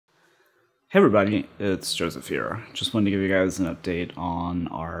Hey everybody, it's Joseph here. Just wanted to give you guys an update on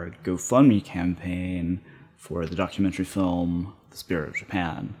our GoFundMe campaign for the documentary film The Spirit of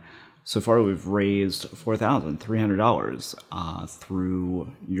Japan. So far we've raised $4,300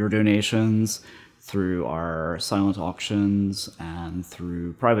 through your donations, through our silent auctions, and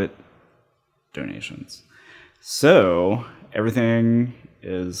through private donations. So everything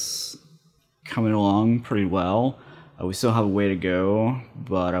is coming along pretty well. We still have a way to go,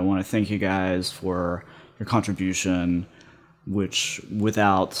 but I want to thank you guys for your contribution, which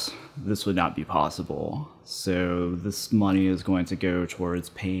without this would not be possible. So this money is going to go towards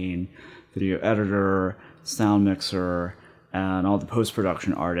paying video editor, sound mixer, and all the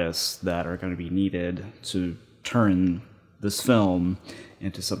post-production artists that are going to be needed to turn this film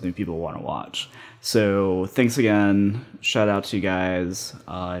into something people want to watch. So thanks again. Shout out to you guys.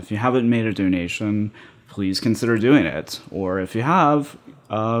 If you haven't made a donation, please consider doing it. Or if you have,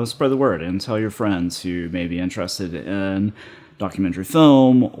 spread the word and tell your friends who may be interested in documentary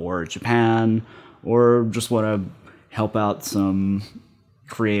film or Japan, or just want to help out some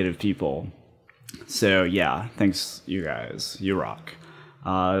creative people. So yeah, thanks you guys. You rock.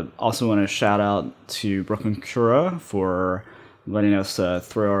 Also want to shout out to Brooklyn Cura for letting us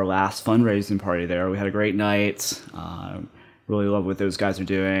throw our last fundraising party there. We had a great night. Really love what those guys are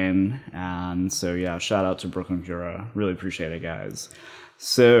doing, and so yeah, shout out to Brooklyn Cura. Really appreciate it, guys.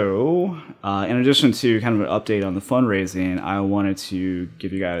 So in addition to kind of an update on the fundraising, I wanted to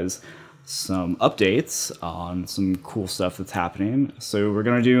give you guys some updates on some cool stuff that's happening. So we're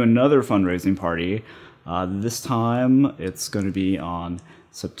going to do another fundraising party. This time it's going to be on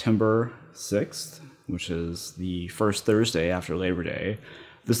September 6th, which is the first Thursday after Labor Day.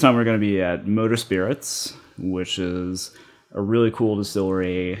 This time we're going to be at Motor Spirits, which is a really cool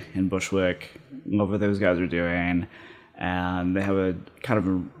distillery in Bushwick. Love what those guys are doing, and they have a kind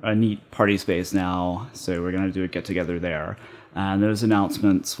of a neat party space now, so we're going to do a get-together there. And those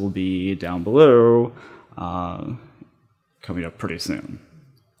announcements will be down below, coming up pretty soon.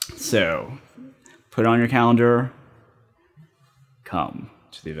 So put it on your calendar, come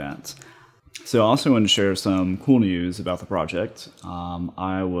to the event. So I also want to share some cool news about the project.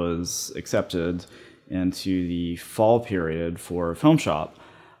 I was accepted into the fall period for Film Shop.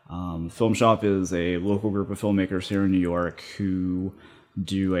 Film Shop is a local group of filmmakers here in New York who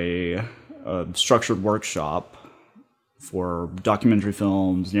do a structured workshop for documentary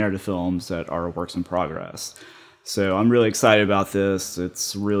films, narrative films that are works in progress. So I'm really excited about this.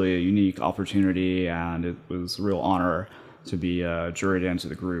 It's really a unique opportunity, and it was a real honor to be juried into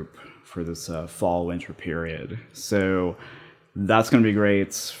the group for this fall-winter period. So that's going to be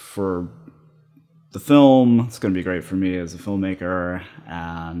great for the film. It's going to be great for me as a filmmaker,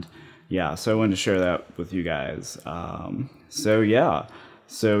 and yeah, so I wanted to share that with you guys. So yeah,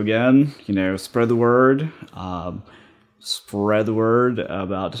 so again, you know, spread the word. Spread the word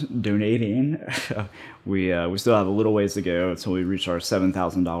about donating. We still have a little ways to go until we reach our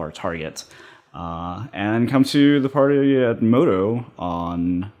 $7,000 target. And come to the party at Moto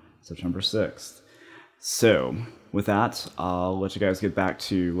on September 6th. So with that, I'll let you guys get back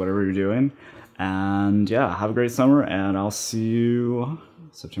to whatever you're doing. And yeah, have a great summer, and I'll see you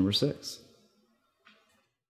September 6th.